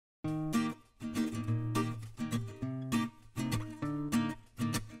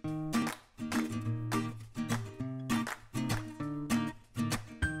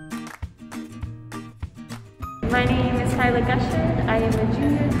My name is Kyla Gushard. I am a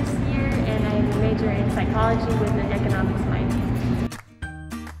junior this year and I am a major in psychology with an economics minor.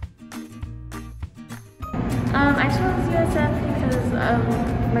 I chose USF because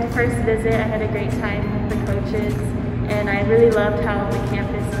my first visit I had a great time with the coaches and I really loved how the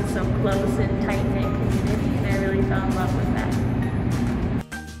campus is so close and tight-knit community and I really fell in love with that.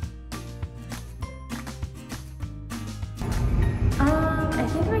 I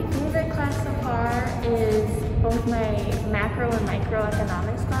think my favorite class so far is both my macro and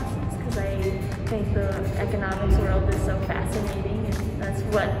microeconomics classes because I think the economics world is so fascinating and that's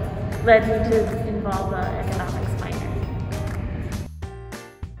what led me to involve an economics minor.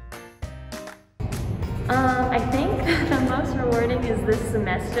 I think the most rewarding is this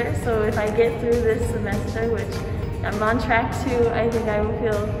semester, so if I get through this semester, which I'm on track to, I think I will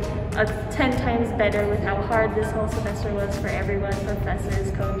feel 10 times better with how hard this whole semester was for everyone,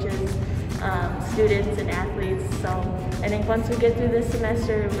 professors, coaches, students, and athletes. So I think once we get through this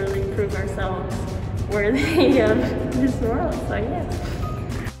semester, we'll really prove ourselves worthy of this world, so yeah.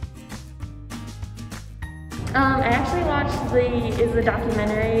 I actually watched the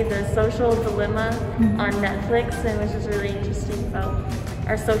documentary, The Social Dilemma on Netflix, and which is really interesting about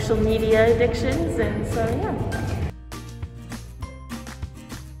our social media addictions, and so yeah.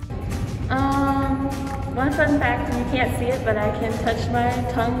 One fun fact, you can't see it, but I can touch my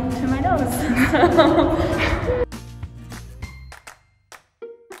tongue to my nose.